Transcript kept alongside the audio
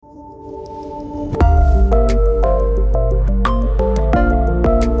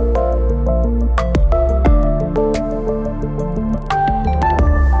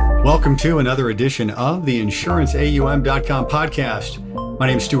Welcome to another edition of the InsuranceAUM.com podcast. My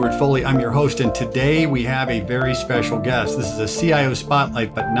name is Stuart Foley. I'm your host, and today we have a very special guest. This is a CIO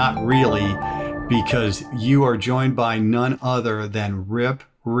spotlight, but not really, because you are joined by none other than Rip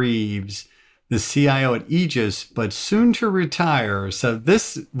Reeves, the CIO at Aegis, but soon to retire. So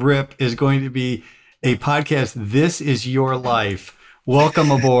this, Rip, is going to be a podcast. This is your life.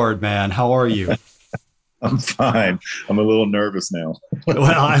 Welcome aboard, man. How are you? I'm fine. I'm a little nervous now. Well,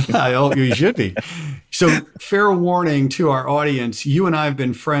 I hope you should be. So, fair warning to our audience, you and I have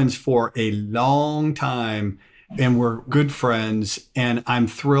been friends for a long time, and we're good friends, and I'm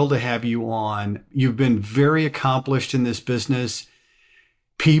thrilled to have you on. You've been very accomplished in this business.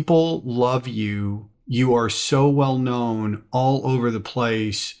 People love you. You are so well known all over the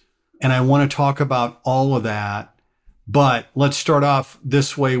place, and I want to talk about all of that. But let's start off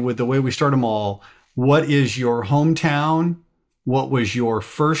this way with the way we start them all. What is your hometown? What was your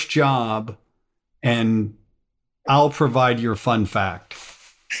first job? And I'll provide your fun fact.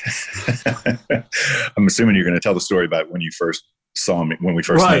 I'm assuming you're going to tell the story about when you first saw me, when we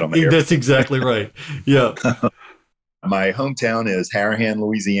first met on the air. That's exactly right. Yeah. My hometown is Harahan,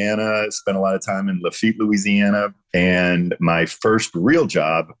 Louisiana. Spent a lot of time in Lafitte, Louisiana. And my first real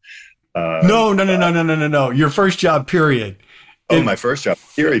job. No. Your first job, period. My first job,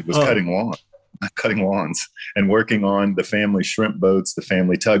 period, was cutting lawns and working on the family shrimp boats, the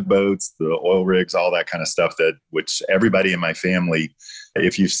family tugboats, the oil rigs, all that kind of stuff which everybody in my family,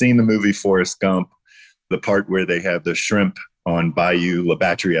 if you've seen the movie Forrest Gump, the part where they have the shrimp on Bayou La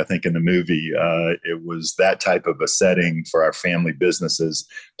Batterie, I think in the movie, it was that type of a setting for our family businesses,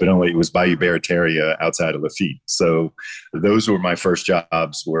 but only it was Bayou Barataria outside of Lafitte. So those were my first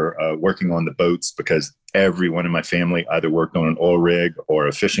jobs, were working on the boats, because everyone in my family either worked on an oil rig or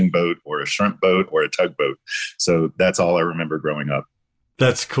a fishing boat or a shrimp boat or a tugboat. So that's all I remember growing up.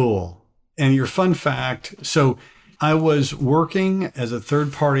 That's cool. And your fun fact, so I was working as a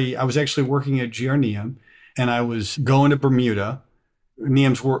third party. I was actually working at GR Neum, and I was going to Bermuda.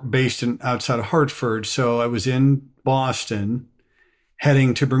 Neum's based outside of Hartford. So I was in Boston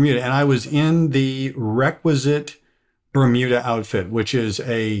heading to Bermuda, and I was in the requisite Bermuda outfit, which is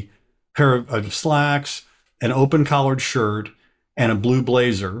a pair of slacks, an open collared shirt, and a blue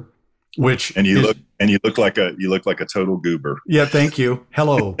blazer. You look like a total goober. Yeah, thank you.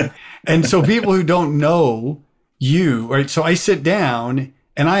 Hello. And so people who don't know you, right? So I sit down,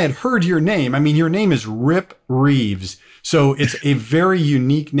 and I had heard your name. I mean, your name is Rip Reeves. So it's a very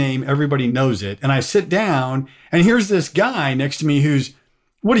unique name. Everybody knows it. And I sit down, and here's this guy next to me who's,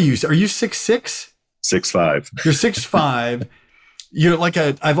 what are you 6'6"? 6'5". You're 6'5". You're like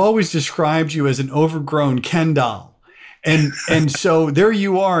I've always described you as an overgrown Ken doll. And so there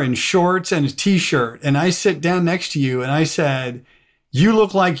you are in shorts and a t-shirt. And I sit down next to you, and I said, you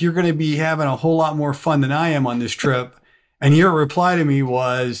look like you're going to be having a whole lot more fun than I am on this trip. And your reply to me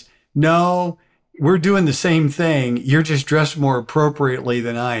was, no, we're doing the same thing. You're just dressed more appropriately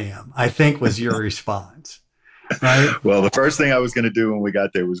than I am, I think was your response. Right? Well, the first thing I was going to do when we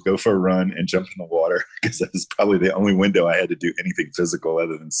got there was go for a run and jump in the water, because that was probably the only window I had to do anything physical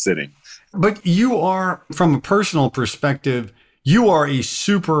other than sitting. But you are, from a personal perspective, you are a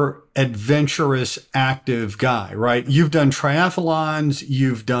super adventurous, active guy, right? You've done triathlons,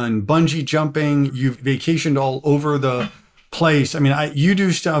 you've done bungee jumping, you've vacationed all over the place. I mean, you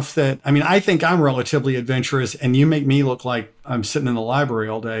do stuff that, I think I'm relatively adventurous, and you make me look like I'm sitting in the library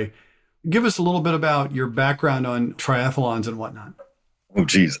all day. Give us a little bit about your background on triathlons and whatnot. Oh,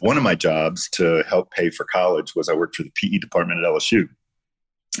 geez. One of my jobs to help pay for college was I worked for the PE department at LSU.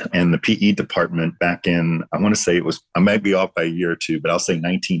 And the PE department back in, I want to say I might be off by a year or two, but I'll say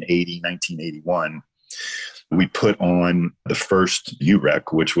 1980, 1981, we put on the first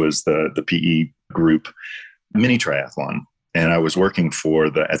UREC, which was the PE group mini triathlon. And I was working at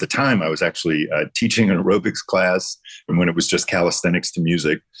the time, I was actually teaching an aerobics class, and when it was just calisthenics to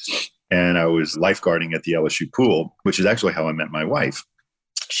music. And I was lifeguarding at the LSU pool, which is actually how I met my wife.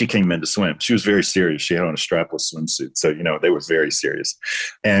 She came in to swim. She was very serious. She had on a strapless swimsuit. So, they were very serious.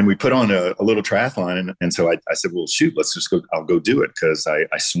 And we put on a little triathlon. And so I said, well, shoot, let's just go. I'll go do it, because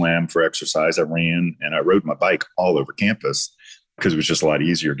I swam for exercise. I ran and I rode my bike all over campus, because it was just a lot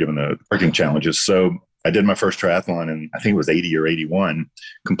easier given the parking challenges. So I did my first triathlon, and I think it was 80 or 81,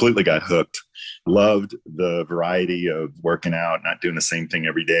 completely got hooked. Loved the variety of working out, not doing the same thing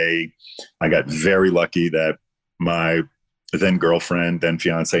every day. I got very lucky that my then girlfriend, then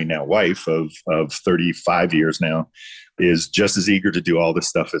fiance, now wife of 35 years now, is just as eager to do all this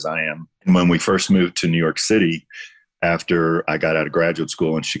stuff as I am. And when we first moved to New York City, after I got out of graduate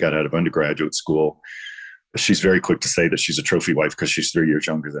school and she got out of undergraduate school, She's very quick to say that she's a trophy wife because she's 3 years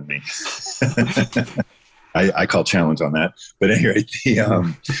younger than me. I call challenge on that. But anyway,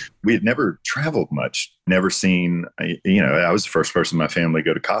 we had never traveled much, never seen, I was the first person in my family to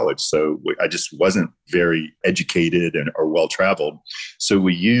go to college. So I just wasn't very educated or well-traveled. So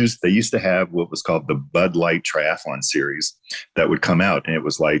they used to have what was called the Bud Light Triathlon Series that would come out. And it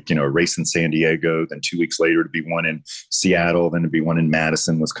was like, a race in San Diego, then 2 weeks later to be one in Seattle, then to be one in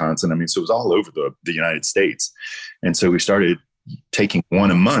Madison, Wisconsin. I mean, so it was all over the United States. And so we started taking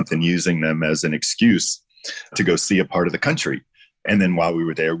one a month and using them as an excuse to go see a part of the country. And then while we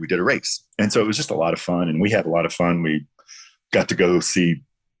were there, we did a race. And so it was just a lot of fun. And we had a lot of fun. We got to go see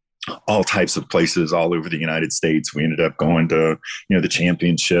all types of places all over the United States. We ended up going to, the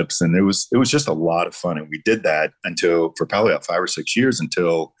championships. And it was just a lot of fun. And we did that for probably about 5 or 6 years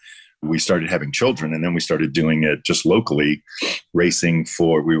until we started having children. And then we started doing it just locally, racing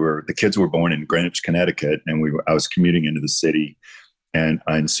the kids were born in Greenwich, Connecticut. And I was commuting into the city.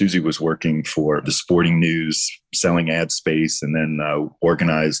 And Susie was working for the Sporting News, selling ad space, and then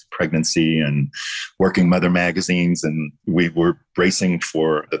organized pregnancy and working mother magazines. And we were racing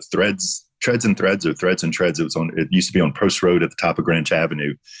for the Treads and Threads. It used to be on Post Road at the top of Greenwich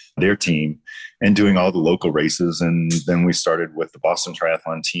Avenue, their team, and doing all the local races. And then we started with the Boston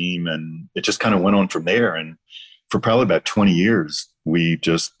Triathlon team, and it just kind of went on from there. And for probably about 20 years, we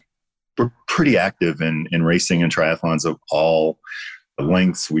just were pretty active in racing and triathlons of all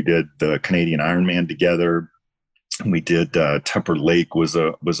lengths. We did the Canadian Ironman together. We did Tupper Lake was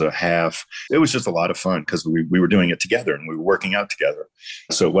a half. It was just a lot of fun because we were doing it together and we were working out together.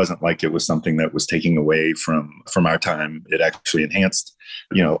 So it wasn't like it was something that was taking away from our time. It actually enhanced,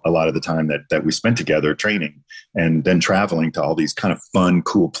 a lot of the time that we spent together training and then traveling to all these kind of fun,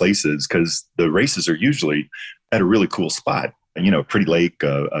 cool places because the races are usually at a really cool spot. Pretty lake,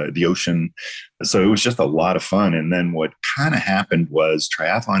 the ocean. So it was just a lot of fun. And then what kind of happened was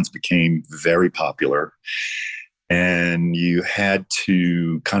triathlons became very popular and you had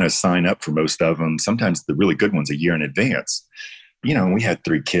to kind of sign up for most of them. Sometimes the really good ones a year in advance. We had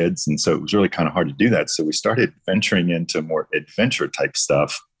 3 kids. And so it was really kind of hard to do that. So we started venturing into more adventure type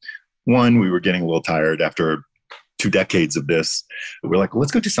stuff. One, we were getting a little tired after 2 decades of this. We're like, well,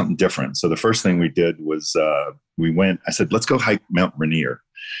 let's go do something different. So the first thing we did was I said, let's go hike Mount Rainier.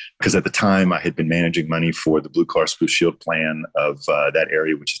 Because at the time I had been managing money for the Blue Cross Blue Shield plan of that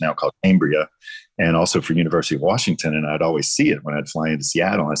area, which is now called Cambria, and also for University of Washington. And I'd always see it when I'd fly into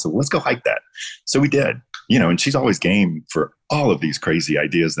Seattle. And I said, well, let's go hike that. So we did, and she's always game for all of these crazy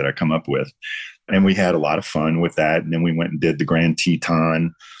ideas that I come up with. And we had a lot of fun with that. And then we went and did the Grand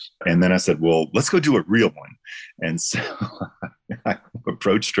Teton. And then I said, well, let's go do a real one. And so I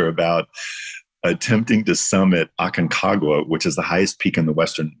approached her about attempting to summit Aconcagua, which is the highest peak in the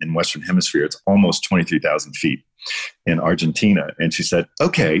Western Hemisphere. It's almost 23,000 feet in Argentina. And she said,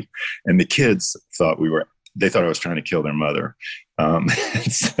 okay. And the kids thought I was trying to kill their mother.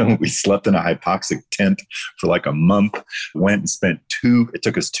 So we slept in a hypoxic tent for like a month, went and it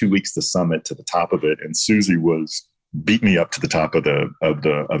took us 2 weeks to summit to the top of it. And Susie beat me up to the top of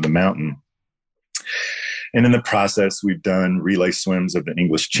the mountain. And in the process, we've done relay swims of the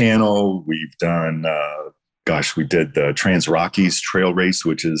English Channel. We've done, we did the Trans Rockies Trail Race,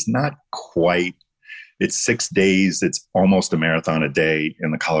 which is not quite, it's 6 days. It's almost a marathon a day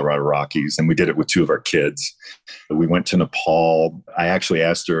in the Colorado Rockies. And we did it with 2 of our kids. We went to Nepal. I actually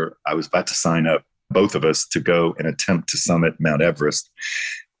asked her, I was about to sign up both of us to go and attempt to summit Mount Everest.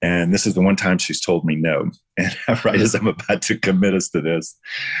 And this is the one time she's told me no. And right as I'm about to commit us to this,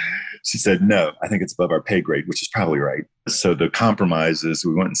 she said, no, I think it's above our pay grade, which is probably right. So the compromise is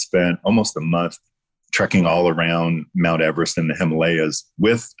we went and spent almost a month trekking all around Mount Everest in the Himalayas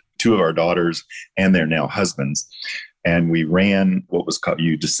with 2 of our daughters and their now husbands. And we ran what was called,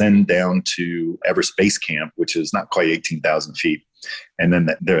 you descend down to Everest Base Camp, which is not quite 18,000 feet. And then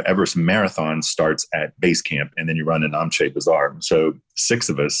the Everest Marathon starts at base camp, and then you run in Namche Bazaar. So 6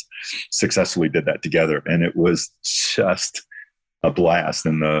 of us successfully did that together. And it was just a blast.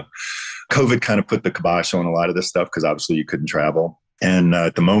 And the COVID kind of put the kibosh on a lot of this stuff because obviously you couldn't travel. And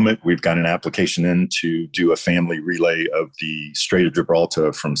at the moment, we've got an application in to do a family relay of the Strait of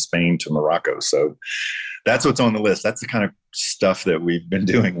Gibraltar from Spain to Morocco. So that's what's on the list. That's the kind of stuff that we've been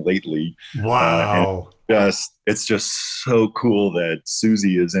doing lately. Wow. It's just so cool that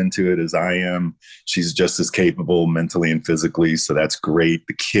Susie is into it as I am. She's just as capable mentally and physically. So that's great.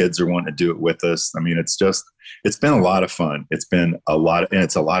 The kids are wanting to do it with us. I mean, it's been a lot of fun. It's been a lot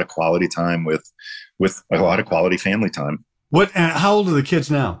of quality time with a lot of quality family time. How old are the kids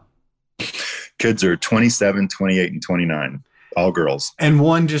now? Kids are 27, 28, and 29, all girls. And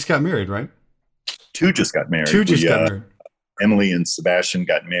one just got married, right? Two just got married. Two just got married. Emily and Sebastian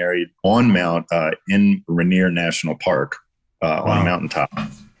got married on Mount in Rainier National Park on a mountaintop.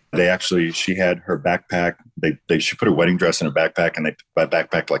 She had her backpack. She put her wedding dress in her backpack, and they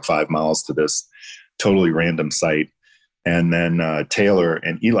backpacked like 5 miles to this totally random site. And then Taylor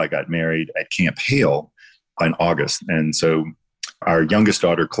and Eli got married at Camp Hale in August. And so our youngest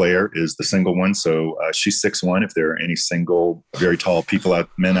daughter, Claire, is the single one. So she's 6'1". If there are any single, very tall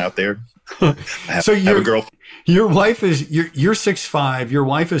men out there, I have a girlfriend. Your wife you're 6'5". Your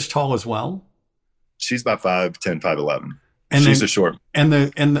wife is tall as well? She's about 5'10", 5'11". And she's a short.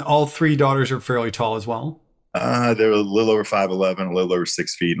 And all three daughters are fairly tall as well? They're a little over 5'11", a little over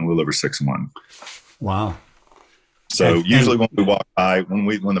 6 feet, and a little over 6'1". Wow. So usually when we walk by,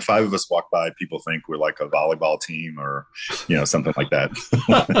 when the five of us walk by, people think we're like a volleyball team or, something like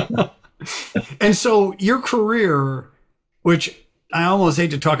that. And so your career, which I almost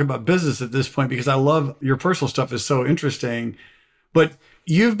hate to talk about business at this point because I love your personal stuff is so interesting, but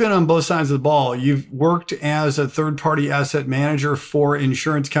you've been on both sides of the ball. You've worked as a third-party asset manager for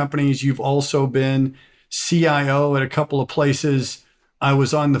insurance companies. You've also been CIO at a couple of places. I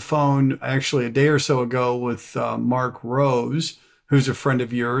was on the phone actually a day or so ago with Mark Rose, who's a friend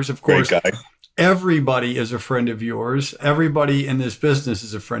of yours. Of course, great guy. Everybody is a friend of yours. Everybody in this business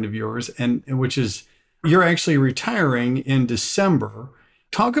is a friend of yours, and which is you're actually retiring in December.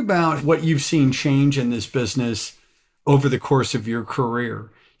 Talk about what you've seen change in this business over the course of your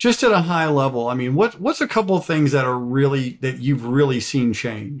career, just at a high level. I mean, what's a couple of things that you've really seen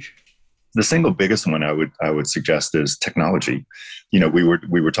change? The single biggest one I would suggest is technology. We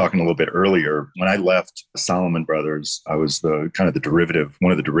were talking a little bit earlier. When I left Salomon Brothers, I was one of the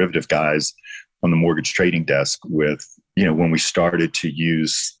derivative guys on the mortgage trading desk with, when we started to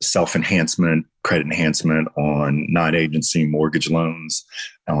use self-enhancement, credit enhancement on non-agency mortgage loans,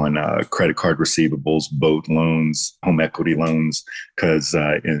 on credit card receivables, boat loans, home equity loans. Because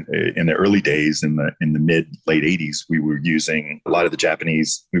in the early days, in the mid-late 80s, we were using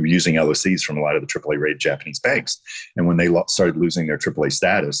LOCs from a lot of the AAA rated Japanese banks. And when they started losing their AAA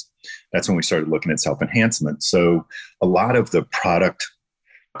status, that's when we started looking at self-enhancement. So a lot of the product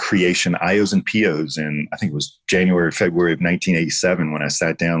creation, IOs and POs, and I think it was January, February of 1987 when I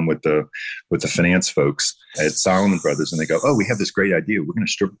sat down with the finance folks at Salomon Brothers, and they go, "Oh, we have this great idea. We're going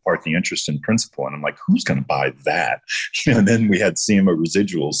to strip apart the interest in principal." And I'm like, "Who's going to buy that?" And then we had CMO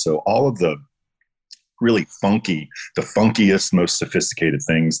residuals. So all of the really the funkiest, most sophisticated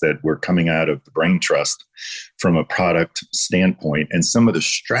things that were coming out of the Brain Trust from a product standpoint, and some of the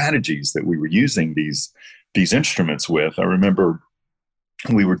strategies that we were using these instruments with. I remember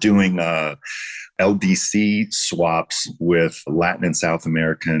we were doing LDC swaps with Latin and South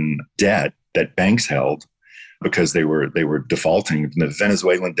American debt that banks held because they were defaulting. The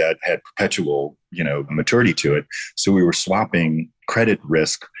Venezuelan debt had perpetual, maturity to it. So we were swapping credit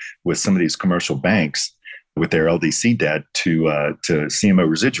risk with some of these commercial banks with their LDC debt to CMO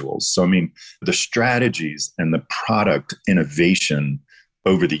residuals. So, I mean, the strategies and the product innovation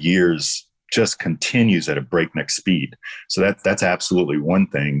over the years just continues at a breakneck speed. So that's absolutely one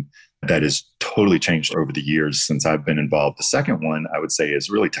thing that has totally changed over the years since I've been involved. The second one I would say is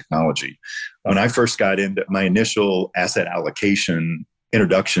really technology. When I first got into my initial asset allocation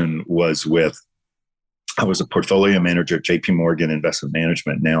introduction I was a portfolio manager at JP Morgan Investment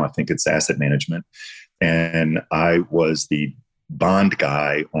Management. Now I think it's asset management. And I was the bond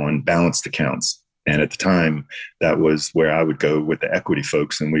guy on balanced accounts. And at the time, that was where I would go with the equity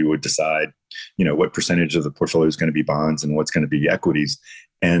folks, and we would decide, what percentage of the portfolio is going to be bonds and what's going to be equities.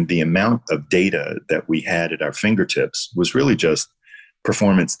 And the amount of data that we had at our fingertips was really just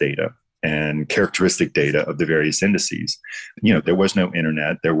performance data and characteristic data of the various indices. There was no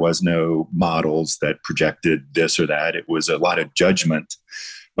internet. There was no models that projected this or that. It was a lot of judgment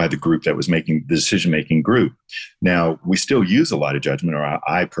by the group that was making the decision-making group. Now, we still use a lot of judgment, or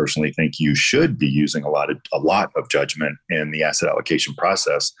I personally think you should be using a lot of judgment in the asset allocation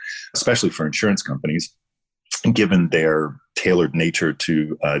process, especially for insurance companies, given their tailored nature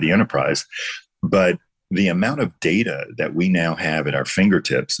to the enterprise. But the amount of data that we now have at our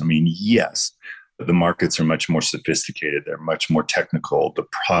fingertips, I mean, yes, the markets are much more sophisticated. They're much more technical. The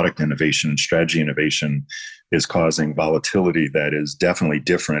product innovation and strategy innovation is causing volatility that is definitely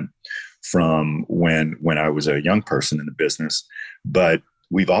different from when I was a young person in the business. But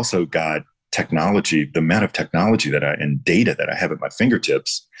we've also got technology, the amount of technology and data that I have at my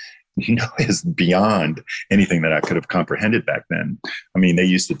fingertips, is beyond anything that I could have comprehended back then. I mean, they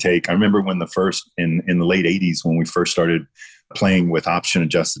used to I remember when in the late 80s, when we first started playing with option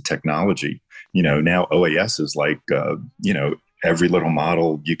adjusted technology, now OAS is like, every little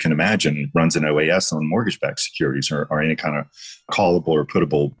model you can imagine runs an OAS on mortgage-backed securities or any kind of callable or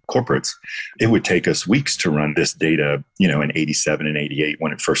puttable corporates. It would take us weeks to run this data, in 87 and 88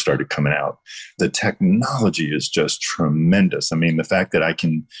 when it first started coming out. The technology is just tremendous. I mean, the fact that I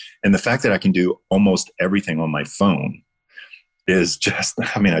can do almost everything on my phone is just,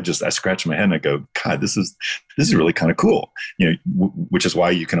 I scratch my head and I go, God, this is really kind of cool, which is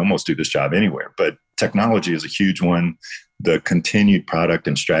why you can almost do this job anywhere. But technology is a huge one. The continued product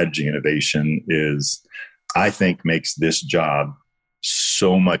and strategy innovation I think makes this job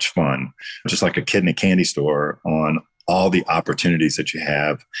so much fun, just like a kid in a candy store on all the opportunities that you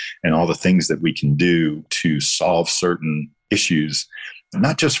have and all the things that we can do to solve certain issues,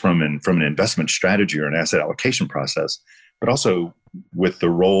 not just from an investment strategy or an asset allocation process, but also with the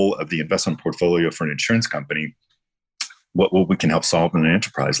role of the investment portfolio for an insurance company, what we can help solve on an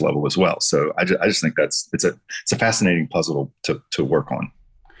enterprise level as well. So I just think it's a fascinating puzzle to work on.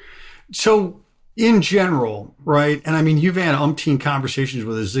 So in general, right? And I mean, you've had umpteen conversations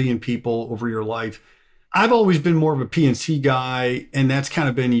with a zillion people over your life. I've always been more of a P&C guy, and that's kind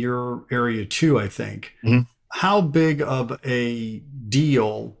of been your area too, I think. Mm-hmm. How big of a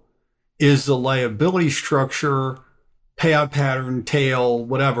deal is the liability structure, payout pattern, tail,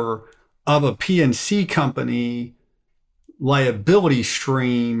 whatever, of a P&C company liability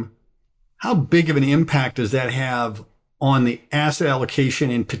stream? How big of an impact does that have on the asset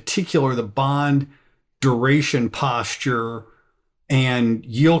allocation, in particular the bond duration posture and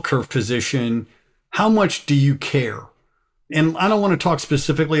yield curve position? How much do you care? And I don't want to talk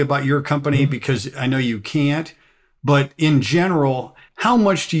specifically about your company because I know you can't, but in general, how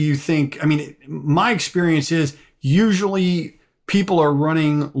much do you think? I mean, my experience is usually people are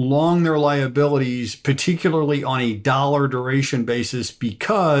running long their liabilities, particularly on a dollar duration basis,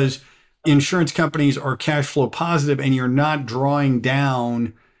 because insurance companies are cash flow positive and you're not drawing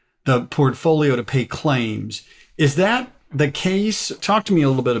down the portfolio to pay claims. Is that the case? Talk to me a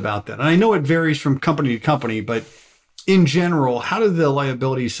little bit about that. And I know it varies from company to company, but in general, how does the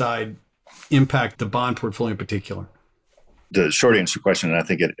liability side impact the bond portfolio in particular? The short answer to the question, and I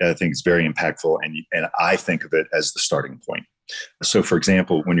think it's very impactful, and I think of it as the starting point. So, for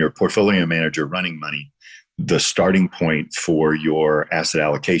example, when you're a portfolio manager running money, the starting point for your asset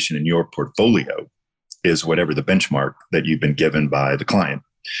allocation in your portfolio is whatever the benchmark that you've been given by the client.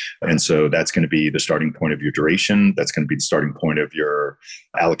 And so that's going to be the starting point of your duration. That's going to be the starting point of your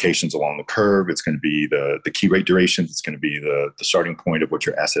allocations along the curve. It's going to be the key rate durations. It's going to be the starting point of what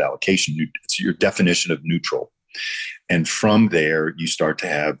your asset allocation, it's your definition of neutral. And from there, you start to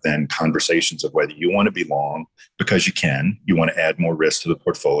have then conversations of whether you want to be long because you can, you want to add more risk to the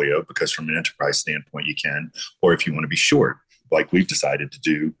portfolio because from an enterprise standpoint you can, or if you want to be short, like we've decided to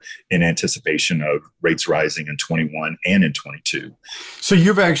do in anticipation of rates rising in 21 and in 22. So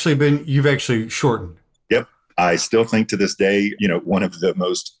you've actually shortened. Yep. I still think to this day, one of the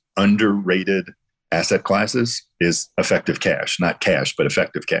most underrated asset classes is effective cash, not cash, but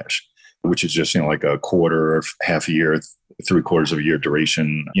effective cash, which is just, like a quarter or half a year, 3/4 of a year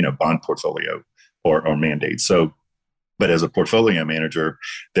duration, bond portfolio or mandate. So, but as a portfolio manager,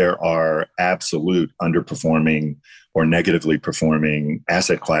 there are absolute underperforming or negatively performing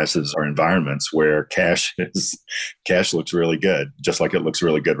asset classes or environments where cash looks really good, just like it looks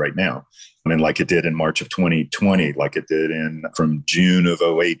really good right now. I mean, like it did in March of 2020, like it did from June of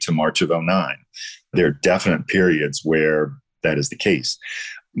 08 to March of 09. There are definite periods where that is the case.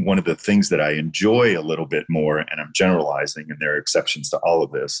 One of the things that I enjoy a little bit more, and I'm generalizing, and there are exceptions to all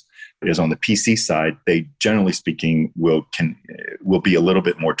of this, is on the PC side, they generally speaking will be a little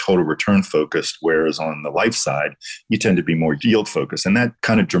bit more total return focused, whereas on the life side, you tend to be more yield focused. And that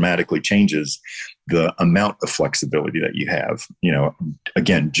kind of dramatically changes the amount of flexibility that you have.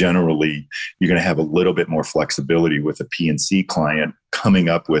 Again, generally, you're going to have a little bit more flexibility with a P&C client coming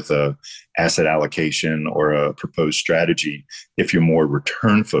up with a asset allocation or a proposed strategy if you're more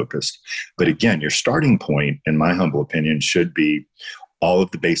return focused. But again, your starting point, in my humble opinion, should be all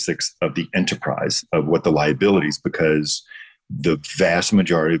of the basics of the enterprise of what the liabilities, because the vast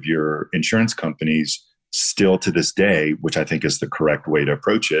majority of your insurance companies still to this day, which I think is the correct way to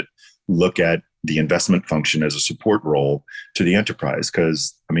approach it, look at the investment function as a support role to the enterprise.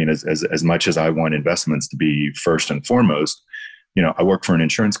 Because as much as I want investments to be first and foremost, I work for an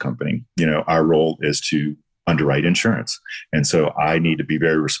insurance company. Our role is to underwrite insurance. And so I need to be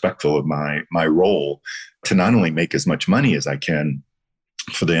very respectful of my role to not only make as much money as I can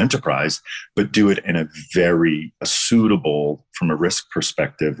for the enterprise, but do it in a very suitable from a risk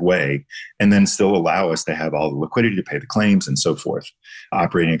perspective way, and then still allow us to have all the liquidity to pay the claims and so forth.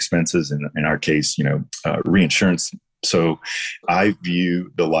 Operating expenses, in our case, reinsurance So I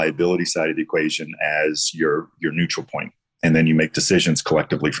view the liability side of the equation as your neutral point, and then you make decisions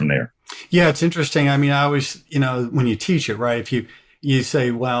collectively from there. Yeah, it's interesting. I mean, I always, when you teach it, right? If you say,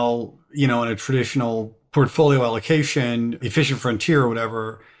 well, in a traditional portfolio allocation, efficient frontier or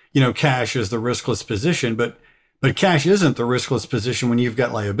whatever, cash is the riskless position, but cash isn't the riskless position when you've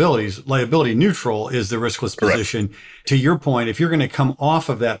got liabilities. Liability neutral is the riskless position. Correct. To your point, if you're going to come off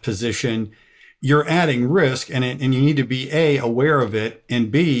of that position, you're adding risk, and you need to be A, aware of it,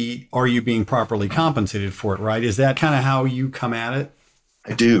 and B, are you being properly compensated for it, right? Is that kind of how you come at it?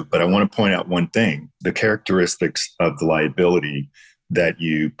 I do, but I want to point out one thing. The characteristics of the liability that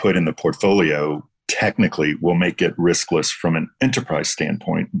you put in the portfolio technically will make it riskless from an enterprise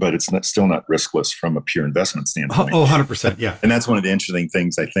standpoint, but it's still not riskless from a pure investment standpoint. Oh, 100%. Yeah. And that's one of the interesting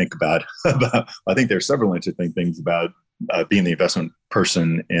things I think about I think there's several interesting things about being the investment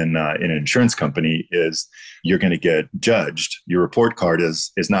person in an insurance company is you're going to get judged. Your report card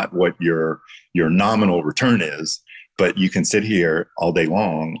is not what your nominal return is, but you can sit here all day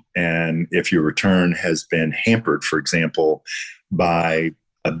long. And if your return has been hampered, for example, by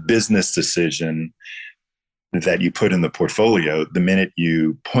a business decision that you put in the portfolio, the minute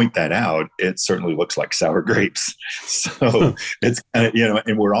you point that out, it certainly looks like sour grapes. So it's kind of,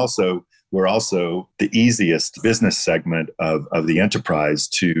 and we're also the easiest business segment of the enterprise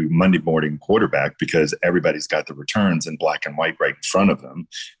to Monday morning quarterback because everybody's got the returns in black and white right in front of them.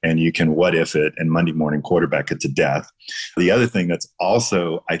 And you can what if it and Monday morning quarterback it to death. The other thing that's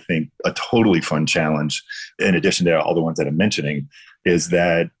also, I think, a totally fun challenge, in addition to all the ones that I'm mentioning, is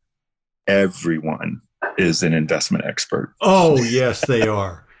that everyone is an investment expert. Oh, yes, they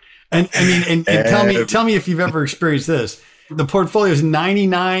are. And I mean, and tell me if you've ever experienced this. The portfolio is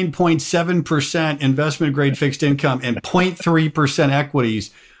 99.7% investment grade fixed income and 0.3%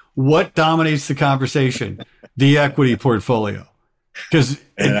 equities. What dominates the conversation? The equity portfolio. Because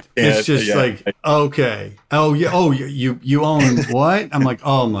it's just like, okay. Oh, yeah. Oh, you own what? I'm like,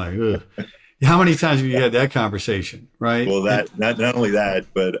 oh my. Ugh. How many times have you had that conversation, right? Well, not only that,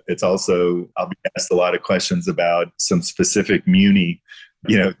 but it's also, I'll be asked a lot of questions about some specific muni,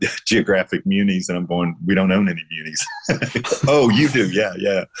 geographic munis. And I'm going, we don't own any munis. Oh, you do. Yeah.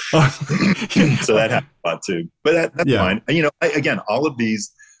 Yeah. So that happens a lot too, but that's fine. Again, all of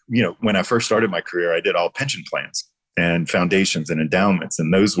these, when I first started my career, I did all pension plans and foundations and endowments.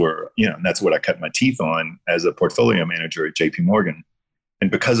 And those were, that's what I cut my teeth on as a portfolio manager at JP Morgan. And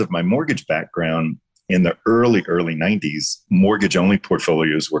because of my mortgage background in the early 90s, mortgage-only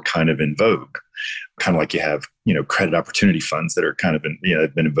portfolios were kind of in vogue, kind of like you have, credit opportunity funds that are kind of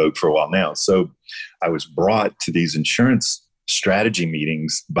been in vogue for a while now. So I was brought to these insurance strategy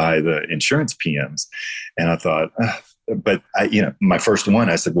meetings by the insurance PMs. And I thought, but my first one,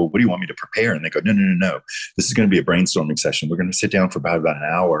 I said, well, what do you want me to prepare? And they go, no. This is going to be a brainstorming session. We're going to sit down for about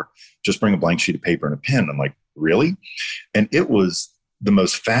an hour. Just bring a blank sheet of paper and a pen. I'm like, really? And it was the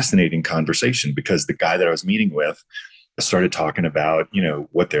most fascinating conversation because the guy that I was meeting with started talking about,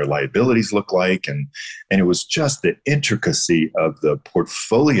 what their liabilities look like. And it was just the intricacy of the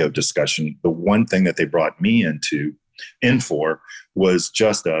portfolio discussion. The one thing that they brought me in for was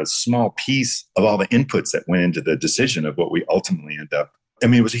just a small piece of all the inputs that went into the decision of what we ultimately end up. I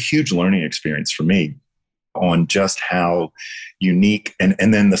mean, it was a huge learning experience for me on just how unique. And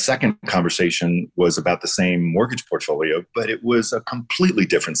then the second conversation was about the same mortgage portfolio, but it was a completely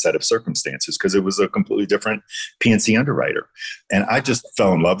different set of circumstances because it was a completely different PNC underwriter. And I just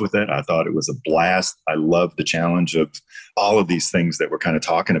fell in love with it. I thought it was a blast. I loved the challenge of all of these things that we're kind of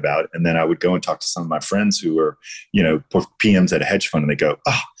talking about. And then I would go and talk to some of my friends who were, PMs at a hedge fund, and they go,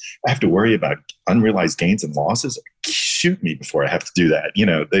 I have to worry about unrealized gains and losses. Shoot me before I have to do that.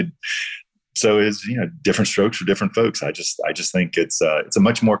 So it's, different strokes for different folks. I just think it's a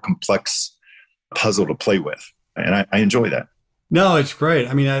much more complex puzzle to play with. And I enjoy that. No, it's great.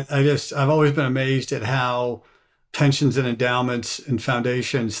 I mean, I've always been amazed at how pensions and endowments and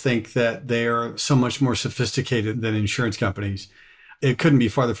foundations think that they are so much more sophisticated than insurance companies. It couldn't be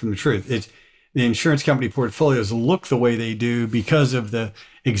farther from the truth. The insurance company portfolios look the way they do because of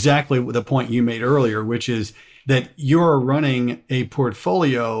exactly the point you made earlier, which is that you're running a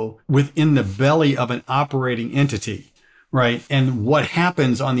portfolio within the belly of an operating entity, right? And what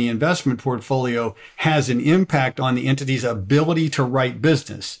happens on the investment portfolio has an impact on the entity's ability to write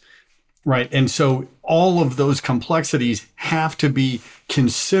business, right? And so all of those complexities have to be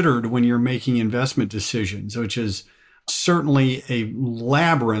considered when you're making investment decisions, which is certainly a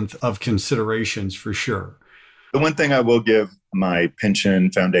labyrinth of considerations for sure. The one thing I will give my pension,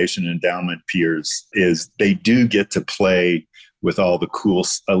 foundation, endowment peers is they do get to play with all the cool,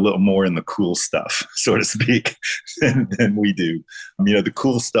 a little more in the cool stuff, so to speak, than we do. The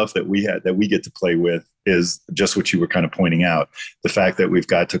cool stuff that we get to play with is just what you were kind of pointing out. The fact that we've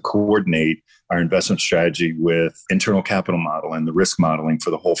got to coordinate our investment strategy with internal capital model and the risk modeling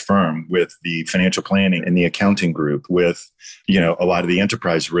for the whole firm, with the financial planning and the accounting group, with, a lot of the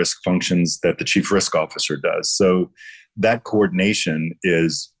enterprise risk functions that the chief risk officer does. So that coordination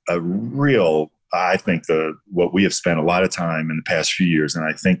is a real, I think, what we have spent a lot of time in the past few years,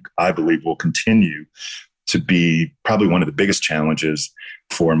 and I believe will continue to be probably one of the biggest challenges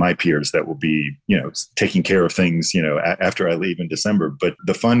for my peers that will be, taking care of things, after I leave in December. But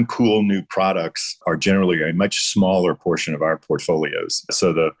the fun, cool new products are generally a much smaller portion of our portfolios.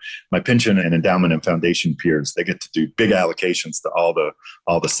 So my pension and endowment and foundation peers, they get to do big allocations to all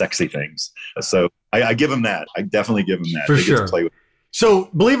the sexy things. So I give them that. I definitely give them that. For they sure. Get to play with. So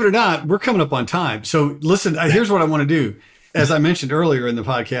believe it or not, we're coming up on time. So listen, here's what I want to do. As I mentioned earlier in the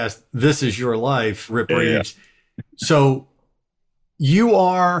podcast, this is your life, Rip Reeves. Yeah. So you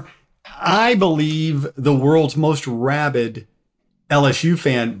are, I believe, the world's most rabid LSU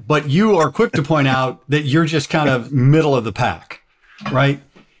fan, but you are quick to point out that you're just kind of middle of the pack, right?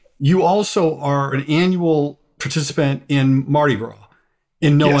 You also are an annual participant in Mardi Gras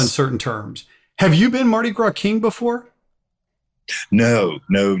in no uncertain terms. Have you been Mardi Gras King before? No.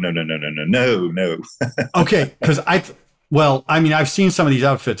 Okay, because I've seen some of these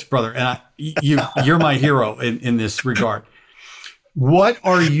outfits, brother, and you're my hero in this regard. What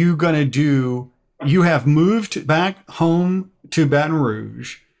are you going to do? You have moved back home to Baton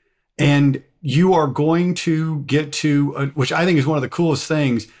Rouge, and you are going to get to, which I think is one of the coolest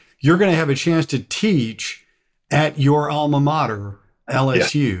things, you're going to have a chance to teach at your alma mater,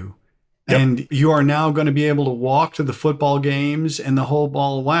 LSU. Yeah. Yep. And you are now going to be able to walk to the football games and the whole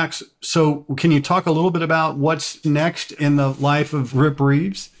ball of wax. So can you talk a little bit about what's next in the life of Rip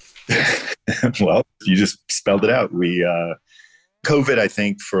Reeves? Well, you just spelled it out. COVID, I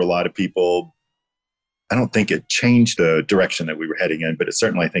think, for a lot of people, I don't think it changed the direction that we were heading in, but it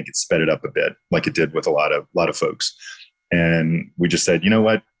certainly, I think it sped it up a bit, like it did with a lot of folks. And we just said, you know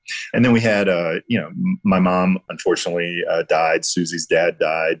what? And then we had, my mom, unfortunately, died. Susie's dad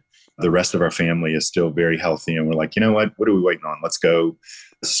died. The rest of our family is still very healthy. And we're like, you know what are we waiting on? Let's go.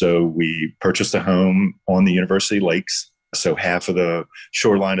 So we purchased a home on the University Lakes. So half of the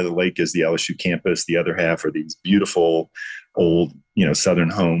shoreline of the lake is the LSU campus. The other half are these beautiful old, southern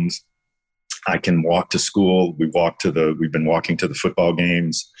homes. I can walk to school. We've been walking to the football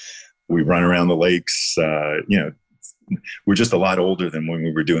games. We run around the lakes. We're just a lot older than when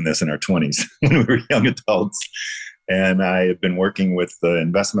we were doing this in our 20s, when we were young adults. And I have been working with the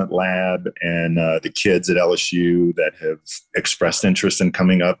investment lab and the kids at LSU that have expressed interest in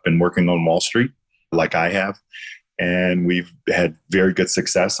coming up and working on Wall Street, like I have. And we've had very good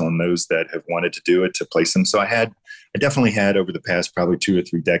success on those that have wanted to do it, to place them. So I definitely had, over the past probably 2 or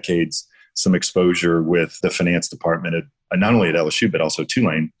 3 decades, some exposure with the finance department at not only at LSU, but also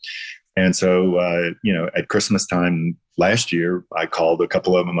Tulane. And so, at Christmas time last year, I called a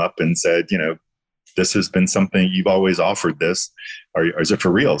couple of them up and said, this has been something you've always offered this, or is it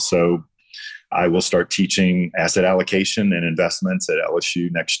for real? So I will start teaching asset allocation and investments at LSU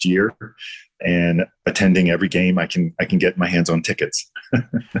next year, and attending every game I can get my hands on tickets.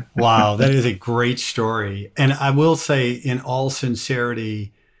 Wow, that is a great story. And I will say, in all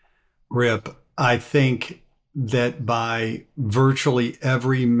sincerity, Rip, I think that by virtually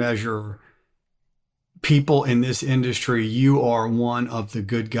every measure, people in this industry, you are one of the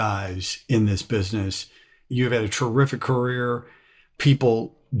good guys in this business. You've had a terrific career.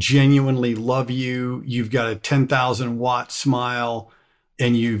 People genuinely love you. You've got a 10,000 watt smile,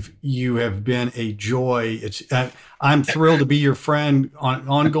 and you have been a joy. I'm thrilled to be your friend on an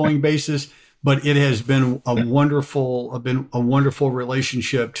ongoing basis, but it has been a wonderful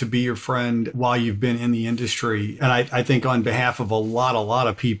relationship to be your friend while you've been in the industry. And I think on behalf of a lot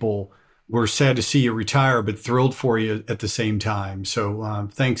of people, we're sad to see you retire, but thrilled for you at the same time. So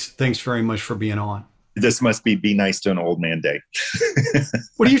thanks very much for being on. This must be nice to an old man day.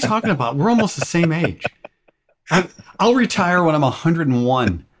 What are you talking about? We're almost the same age. I'll retire when I'm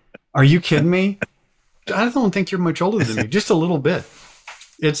 101. Are you kidding me? I don't think you're much older than me, just a little bit.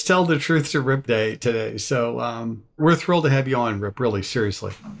 It's Tell the Truth to Rip Day today. So we're thrilled to have you on, Rip, really,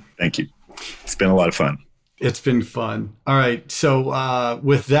 seriously. Thank you. It's been a lot of fun. It's been fun. All right. So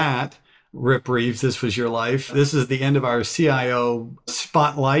with that, Rip Reeves, this was your life. This is the end of our CIO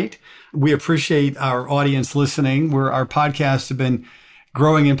Spotlight. We appreciate our audience listening. Our podcasts have been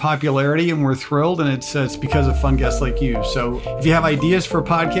growing in popularity, and we're thrilled. And it's because of fun guests like you. So if you have ideas for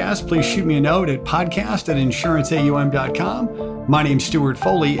podcasts, please shoot me a note at podcast@insuranceaum.com. My name's Stuart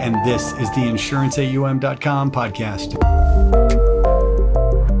Foley, and this is the insuranceaum.com podcast.